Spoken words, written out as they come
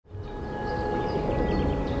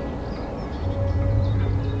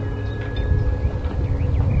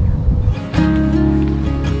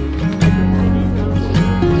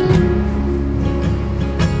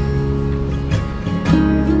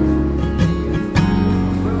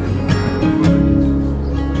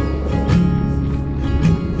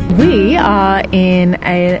We are in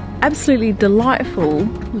an absolutely delightful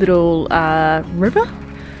little river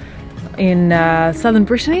in southern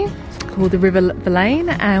Brittany called the River Vilaine,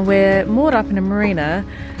 and we're moored up in a marina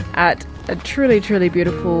at a truly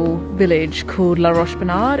beautiful village called La Roche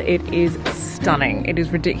Bernard. It is stunning. It is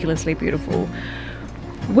ridiculously beautiful.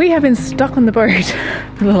 We have been stuck on the boat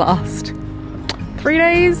for the last 3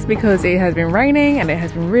 days because it has been raining and it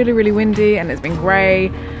has been really windy and it's been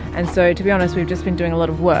grey, and so to be honest we've just been doing a lot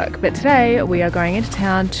of work. But today we are going into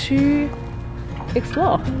town to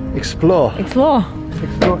explore like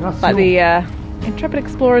the intrepid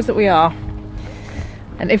explorers that we are.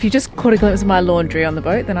 And if you just caught a glimpse of my laundry on the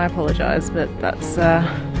boat, then I apologise, but that's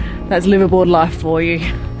liveaboard life for you.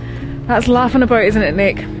 That's life on a boat, isn't it,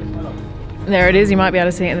 Nick? There it is, you might be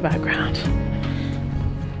able to see it in the background.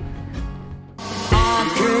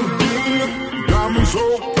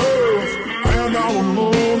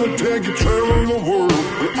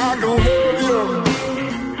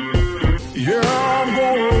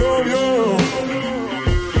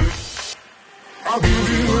 I'll give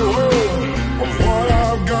you the whole of what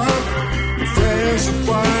I've got. The fancy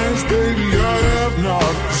finds, baby, I have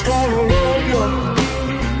not. Just gonna love you.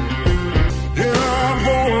 Yeah, I'm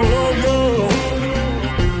gonna love you.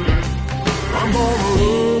 I'm gonna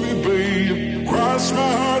love you, baby. Cross my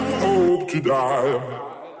heart and hope to die.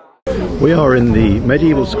 We are in the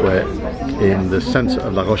medieval square in the centre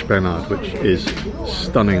of La Roche Bernard, which is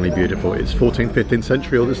stunningly beautiful. It's 14th, 15th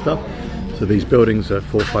century, all this stuff. So these buildings are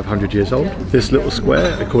 400 or 500 years old. This little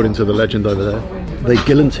square, according to the legend over there, they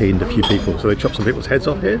guillotined a few people. So they chopped some people's heads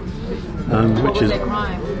off here, which is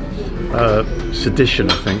sedition,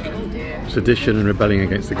 I think. Sedition and rebelling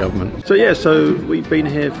against the government. So yeah, so we've been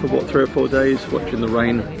here for what, 3 or 4 days, watching the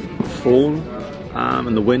rain fall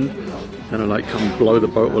and the wind kind of like come blow the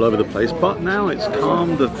boat all over the place. But now it's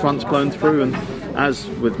calm, the front's blown through, and as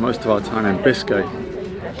with most of our time in Biscay,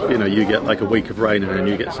 you know, you get like a week of rain and then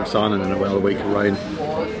you get some sun and then another week of rain.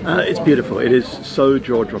 It's beautiful. It is so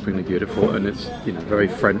jaw-droppingly beautiful, and it's, you know, very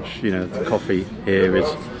French. You know, the coffee here is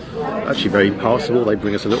actually very passable. They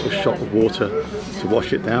bring us a little shot of water to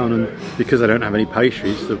wash it down, and because they don't have any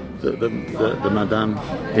pastries, the madame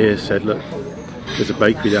here said, look, there's a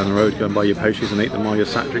bakery down the road, go and buy your pastries and eat them while you're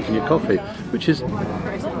sat drinking your coffee, which is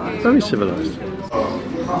very civilised.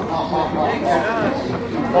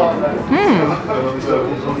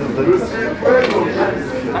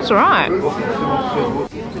 That's alright.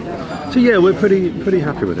 So yeah, we're pretty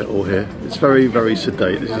happy with it all here. It's very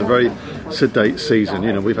sedate. This is a very sedate season.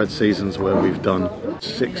 You know, we've had seasons where we've done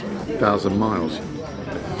 6,000 miles,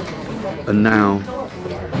 and now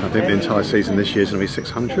I think the entire season this year is going to be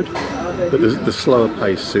 600. But the slower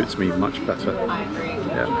pace suits me much better. I agree.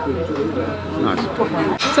 Yeah, nice.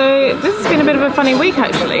 So this has been a bit of a funny week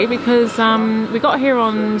actually, because we got here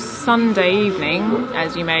on Sunday evening,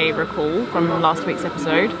 as you may recall from last week's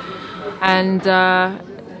episode, and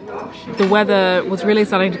the weather was really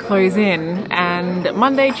starting to close in, and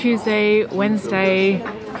Monday, Tuesday, Wednesday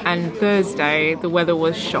and Thursday the weather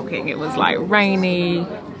was shocking. It was like rainy,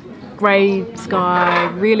 grey sky,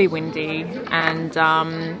 really windy, and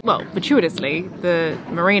well, fortuitously the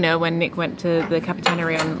marina, when Nick went to the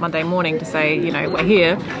Capitanery on Monday morning to say, you know, we're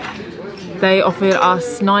here, they offered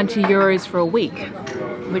us 90 euros for a week,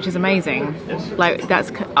 which is amazing. Like,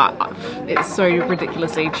 that's it's so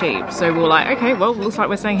ridiculously cheap. So we were like, okay, well, looks like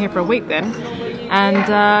we're staying here for a week then. And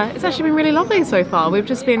it's actually been really lovely so far. We've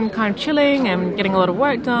just been kind of chilling and getting a lot of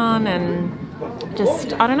work done, and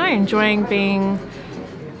just, I don't know, enjoying being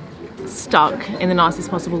stuck in the nicest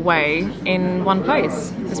possible way in one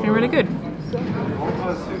place. It's been really good.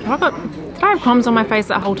 Did I have crumbs on my face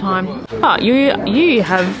that whole time? But you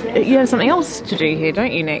have something else to do here,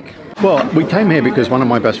 don't you, Nick? Well, we came here because one of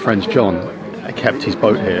my best friends, John, kept his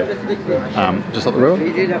boat here, just up the road.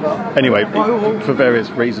 Anyway, for various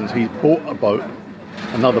reasons, he bought a boat,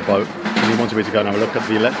 another boat, and he wanted me to go and have a look at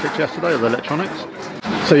the electrics yesterday, or the electronics.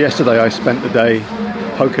 So yesterday I spent the day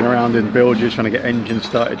poking around in bilges, trying to get engines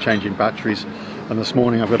started, changing batteries, and this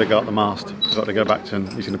morning I've got to go up the mast. I've got to go back to him,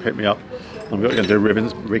 he's going to pick me up. I'm going to do a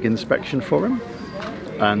rig inspection for him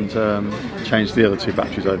and change the other 2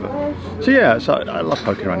 batteries over. So yeah, so I love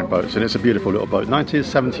poking around in boats, and it's a beautiful little boat.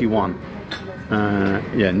 1971,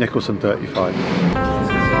 yeah, Nicholson 35.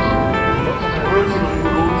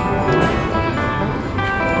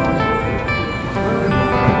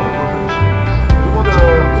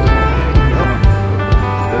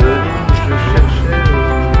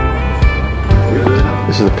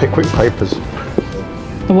 This is the Pickwick Papers.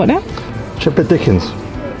 The what now? Chipper Dickens.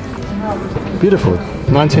 Beautiful.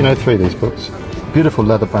 1903, these books. Beautiful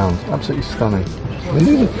leather bound, absolutely stunning. I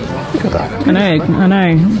mean, look at that. I know.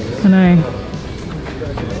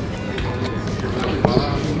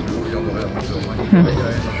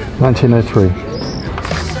 1903.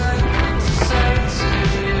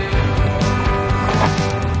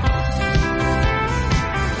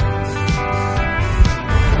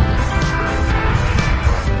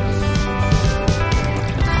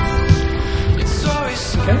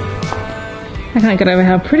 I can't get over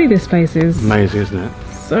how pretty this place is. Amazing, isn't it?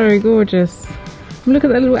 So gorgeous. Look at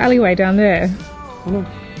that little alleyway down there. Oh, no.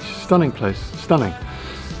 Stunning place, stunning.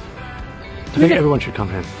 I think everyone should come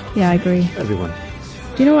here. Yeah, I agree. Everyone.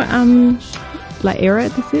 Do you know what like era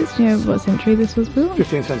this is? Do you know what century this was built?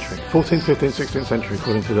 15th century. 14th, 15th, 16th century,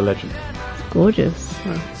 according to the legend. It's gorgeous.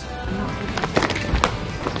 Yeah.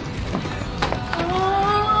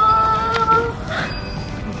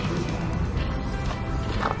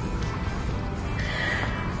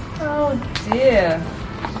 Oh dear.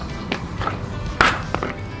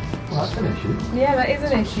 Well, that's an issue. Yeah, that is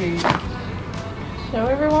an issue. Show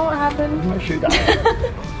everyone what happened. I might shoot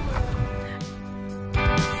that.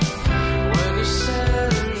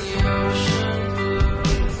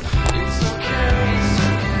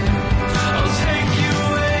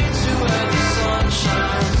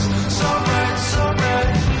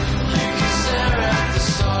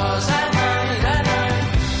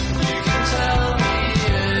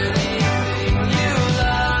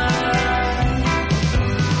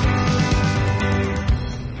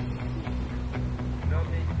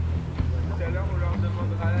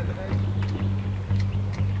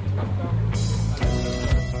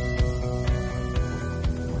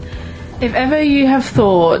 If ever you have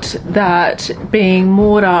thought that being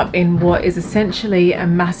moored up in what is essentially a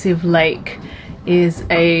massive lake is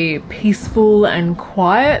a peaceful and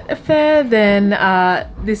quiet affair, then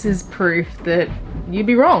this is proof that you'd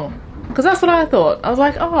be wrong. Because that's what I thought. I was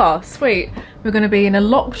like, oh, sweet. We're going to be in a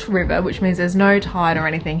locked river, which means there's no tide or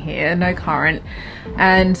anything here, no current.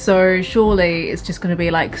 And so surely it's just going to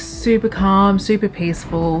be like super calm, super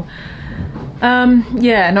peaceful.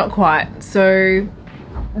 Yeah, not quite. So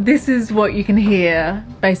this is what you can hear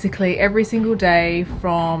basically every single day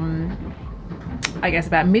from, I guess,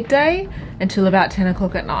 about midday until about 10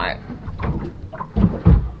 o'clock at night.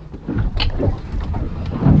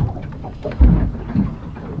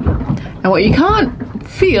 And what you can't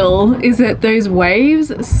feel is that those waves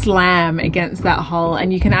slam against that hull,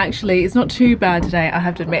 and you can actually, it's not too bad today, I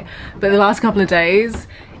have to admit, but the last couple of days,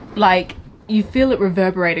 like, you feel it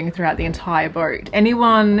reverberating throughout the entire boat.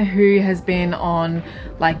 Anyone who has been on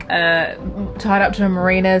like tied up to a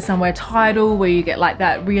marina somewhere tidal where you get like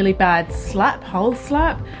that really bad slap, hull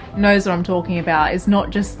slap, knows what I'm talking about. It's not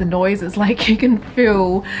just the noise, it's like you can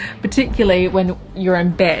feel, particularly when you're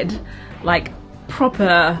in bed, like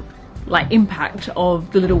proper like impact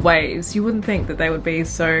of the little waves. You wouldn't think that they would be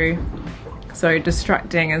so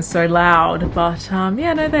distracting and so loud, but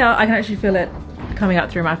yeah, no, they are. I can actually feel it coming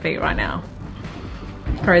up through my feet right now.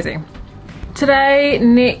 Crazy. Today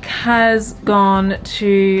Nick has gone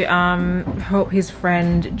to help his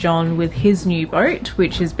friend John with his new boat,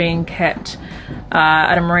 which is being kept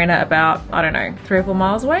at a marina about, I don't know, 3 or 4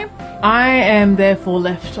 miles away. I am therefore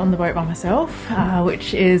left on the boat by myself,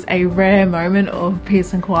 which is a rare moment of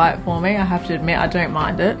peace and quiet for me. I have to admit, I don't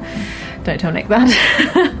mind it. Don't tell Nick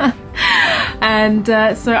that. And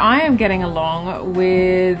so I am getting along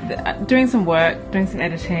with doing some work, doing some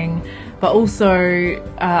editing, but also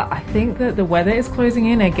I think that the weather is closing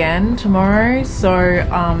in again tomorrow, so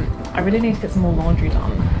I really need to get some more laundry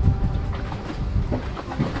done.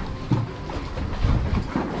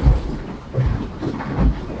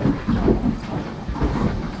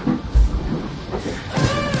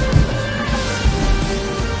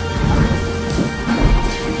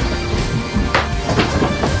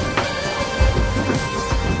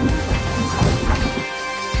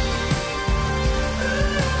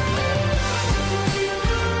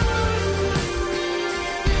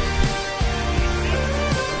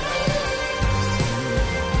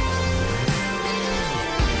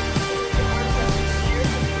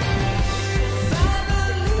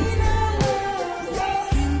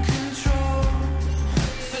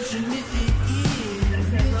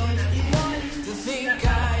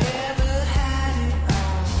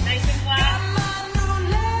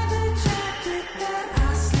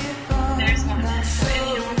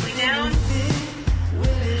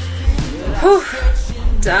 Whew,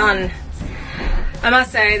 done. I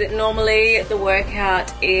must say that normally the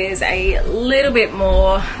workout is a little bit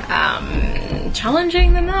more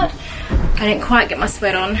challenging than that. I didn't quite get my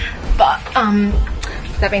sweat on, but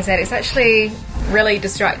That being said, it's actually really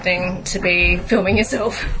distracting to be filming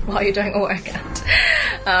yourself while you're doing a workout.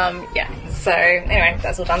 Yeah, so anyway,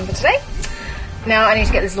 that's all done for today. Now I need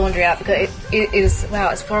to get this laundry out because it is,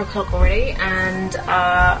 wow, it's 4 o'clock already, and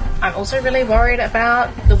I'm also really worried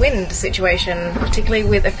about the wind situation, particularly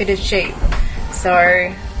with a fitted sheet. So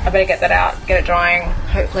I better get that out, get it drying.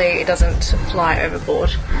 Hopefully it doesn't fly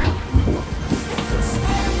overboard.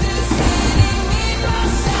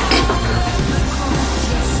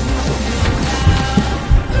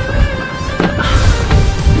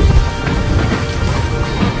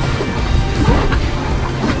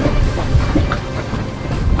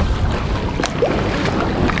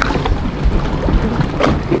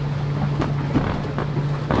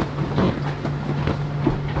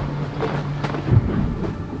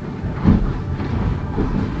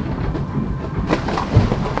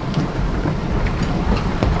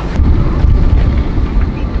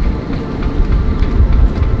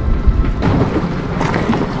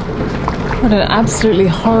 What an absolutely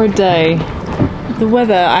horrid day. The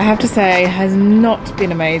weather, I have to say, has not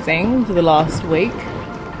been amazing for the last week.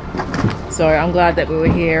 So I'm glad that we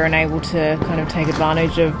were here and able to kind of take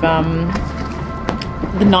advantage of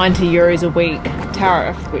the 90 euros a week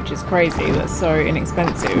tariff, which is crazy. That's so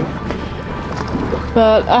inexpensive.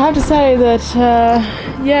 But I have to say that,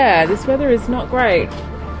 yeah, this weather is not great.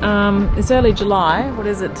 It's early July. What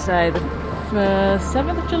is it today? The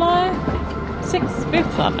 7th of July? 6th,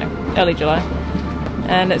 5th, I don't know, early July.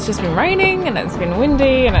 And it's just been raining and it's been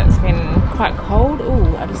windy and it's been quite cold.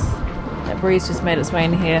 Ooh, that breeze just made its way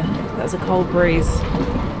in here. That's a cold breeze.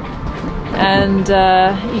 And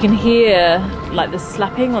you can hear like the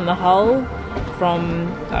slapping on the hull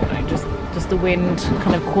from, I don't know, just the wind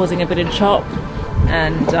kind of causing a bit of chop.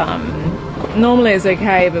 And normally it's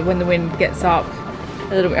okay, but when the wind gets up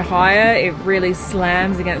a little bit higher, it really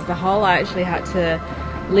slams against the hull. I actually had to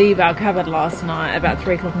leave our cabin last night about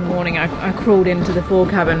 3 o'clock in the morning. I crawled into the fore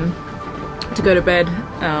cabin to go to bed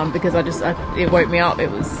because it woke me up. It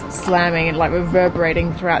was slamming and like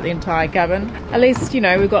reverberating throughout the entire cabin. At least, you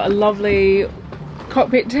know, we've got a lovely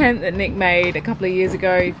cockpit tent that Nick made a couple of years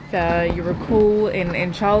ago, if you recall,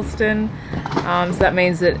 in Charleston. So that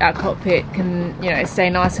means that our cockpit can, you know, stay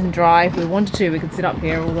nice and dry. If we wanted to, we could sit up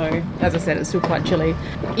here, although, as I said, it's still quite chilly.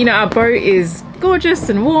 You know, our boat is gorgeous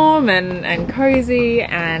and warm and cozy,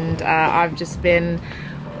 and I've just been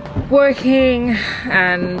working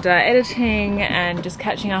and editing and just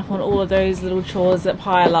catching up on all of those little chores that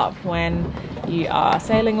pile up when you are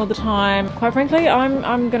sailing all the time. Quite frankly,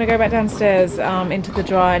 I'm going to go back downstairs into the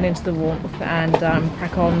dry and into the warmth and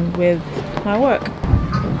crack on with my work.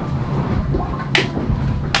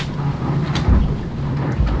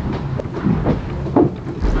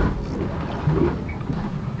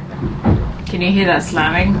 Can you hear that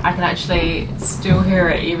slamming? I can actually still hear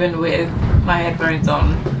it even with my headphones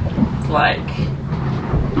on. It's like I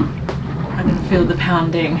can feel the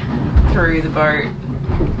pounding through the boat.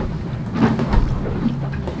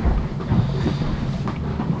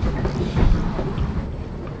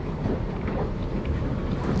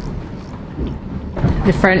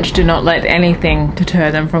 The French do not let anything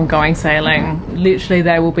deter them from going sailing. Literally,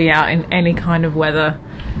 they will be out in any kind of weather.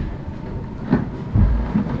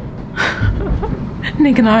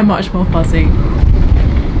 Nick and I are much more fussy.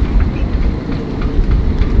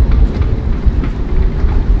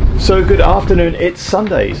 So good afternoon, it's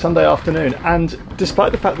Sunday afternoon, and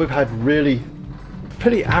despite the fact we've had really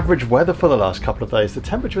pretty average weather for the last couple of days, the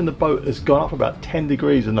temperature in the boat has gone up about 10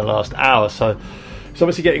 degrees in the last hour, so it's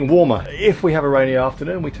obviously getting warmer. If we have a rainy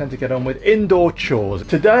afternoon, we tend to get on with indoor chores.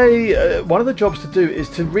 Today, one of the jobs to do is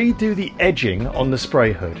to redo the edging on the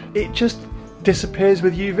spray hood. It just disappears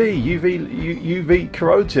with UV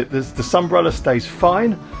corrodes it. The sunbrella stays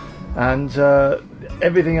fine, and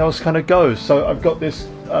everything else kind of goes. So I've got this,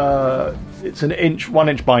 it's an 1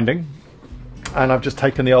 inch binding, and I've just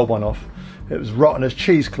taken the old one off. It was rotten as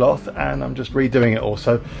cheesecloth, and I'm just redoing it all.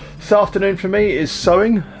 So this afternoon for me is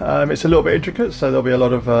sewing. It's a little bit intricate, so there'll be a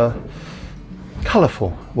lot of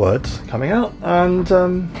colourful words coming out, and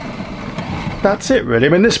that's it really. I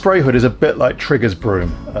mean, this spray hood is a bit like Trigger's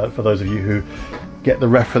broom, for those of you who get the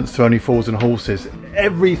reference to Only Fools and Horses.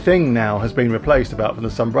 Everything now has been replaced about from the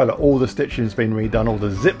sunbrella. All the stitching has been redone, all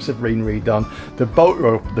the zips have been redone, the bolt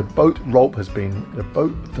rope has been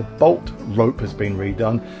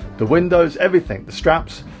redone, the windows, everything, the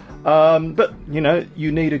straps. But you know,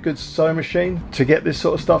 you need a good sewing machine to get this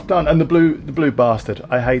sort of stuff done. And the blue bastard,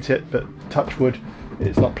 I hate it, but touch wood,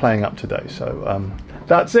 it's not playing up today. So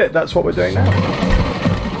that's it, that's what we're doing now.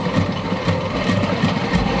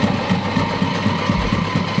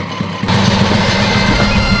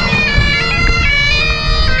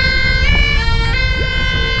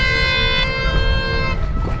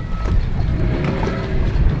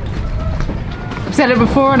 said it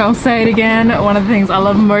before and I'll say it again. One of the things I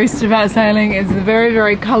love most about sailing is the very,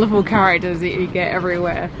 very colourful characters that you get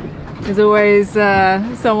everywhere. There's always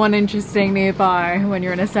someone interesting nearby when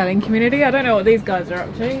you're in a sailing community. I don't know what these guys are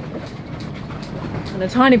up to. On a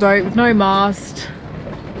tiny boat with no mast,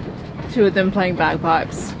 two of them playing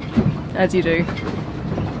bagpipes, as you do.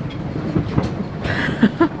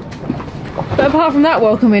 But apart from that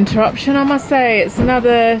welcome interruption, I must say it's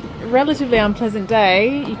another relatively unpleasant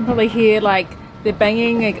day. You can probably hear like the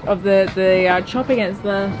banging of the chop against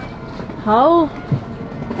the hull.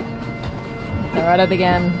 They're at it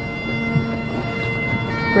again.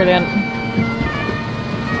 Brilliant.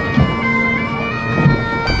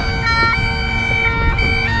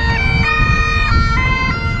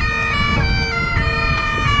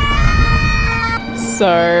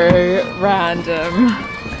 So random.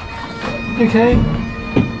 Okay.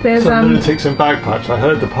 There's some lunatics and bagpipes. I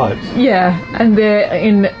heard the pipes. Yeah, and they're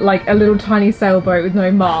in like a little tiny sailboat with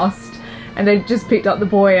no mast, and they've just picked up the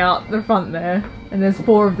boy out the front there, and there's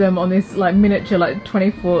 4 of them on this like miniature, like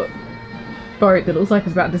 20-foot boat that looks like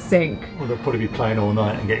it's about to sink. Well, they'll probably be playing all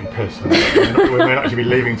night and getting pissed. We may actually be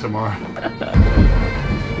leaving tomorrow.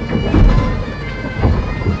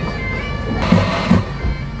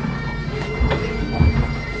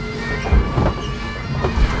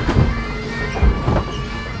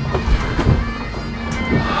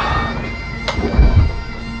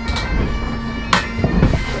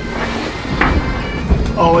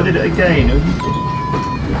 Oh, I did it again.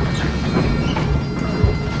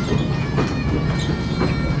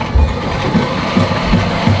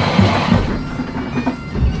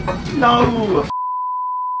 No!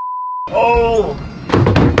 Oh!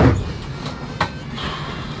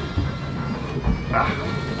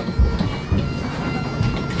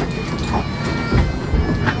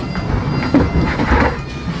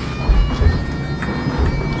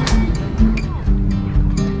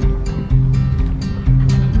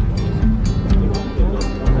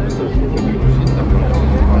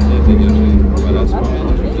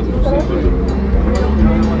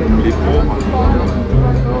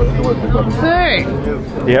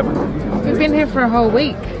 Yep. We've been here for a whole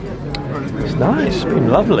week. It's nice, it's been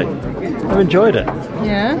lovely. I've enjoyed it.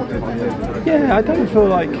 Yeah? Yeah, I don't feel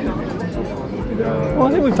like... Well,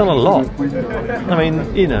 I think we've done a lot. I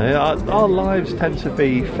mean, you know, our lives tend to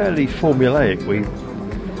be fairly formulaic.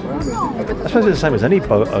 I suppose it's the same as any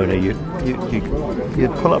boat owner. You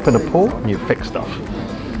pull up in a port and you fix stuff.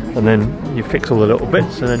 And then you fix all the little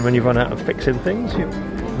bits, and then when you run out of fixing things, you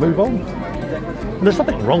move on. And there's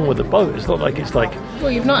nothing wrong with the boat. It's not like it's like...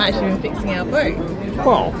 Well, you've not actually been fixing our boat.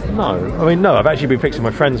 Well, no. I mean, no, I've actually been fixing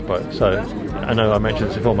my friend's boat. So, I know I mentioned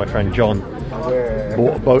this before, my friend John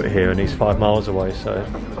bought a boat here and he's 5 miles away, so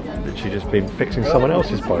literally just been fixing someone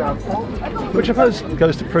else's boat. Which I suppose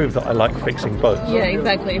goes to prove that I like fixing boats. Yeah,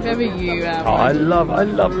 exactly. If ever you... I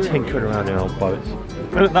love tinkering around in old boats.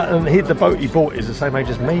 And the boat he bought is the same age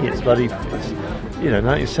as me. It's bloody, you know,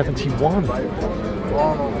 1971.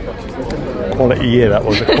 Quality year that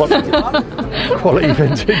was, a quality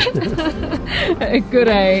vintage. A good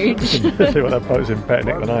age. See what that boat's in better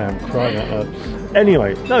nick than I am, crying out loud.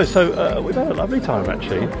 Anyway, no, so we've had a lovely time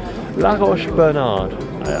actually. La Roche Bernard.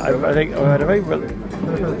 I think we had a very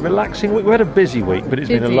relaxing week. We had a busy week, but it's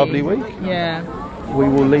been a lovely week. Yeah. We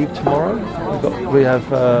will leave tomorrow. We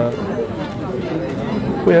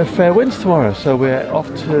have fair winds tomorrow, so we're off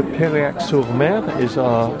to Piriac-sur-Mer. That is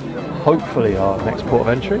hopefully our next port of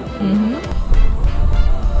entry. Mm-hmm.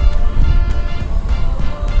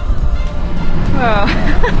 Oh.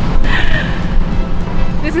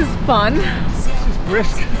 This is fun. This is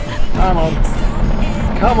brisk.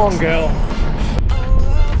 Come on, girl.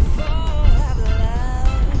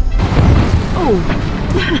 Oh.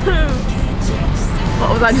 What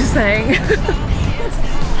was I just saying?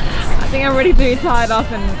 I think I'm ready to be tied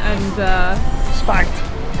up and spanked.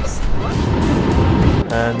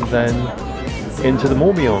 And then into the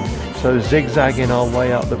Morbihan. So zigzagging our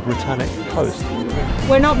way up the Britannic coast.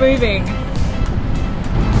 We're not moving.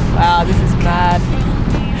 Wow, this is mad.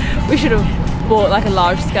 We should have bought like a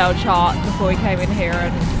large scale chart before we came in here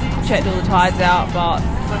and checked all the tides out, but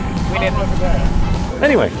we didn't.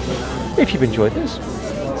 Anyway, if you've enjoyed this,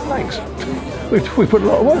 thanks. We put a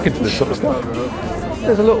lot of work into this sort of stuff.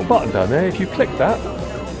 There's a little button down there. If you click that,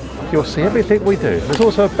 you'll see everything we do. There's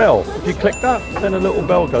also a bell. If you click that, then a little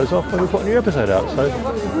bell goes off when we put a new episode out. So,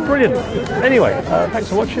 brilliant. Anyway, thanks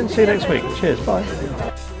for watching. See you next week. Cheers. Bye.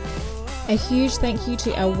 A huge thank you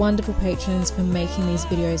to our wonderful patrons for making these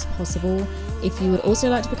videos possible. If you would also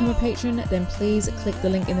like to become a patron, then please click the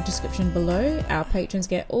link in the description below. Our patrons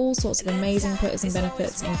get all sorts of amazing perks and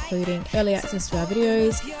benefits, including early access to our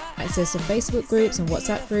videos, access to Facebook groups and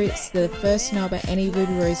WhatsApp groups, the first to know about any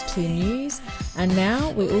Ruby Rose 2 news, and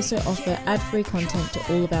now we also offer ad-free content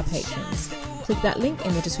to all of our patrons. Click that link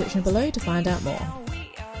in the description below to find out more.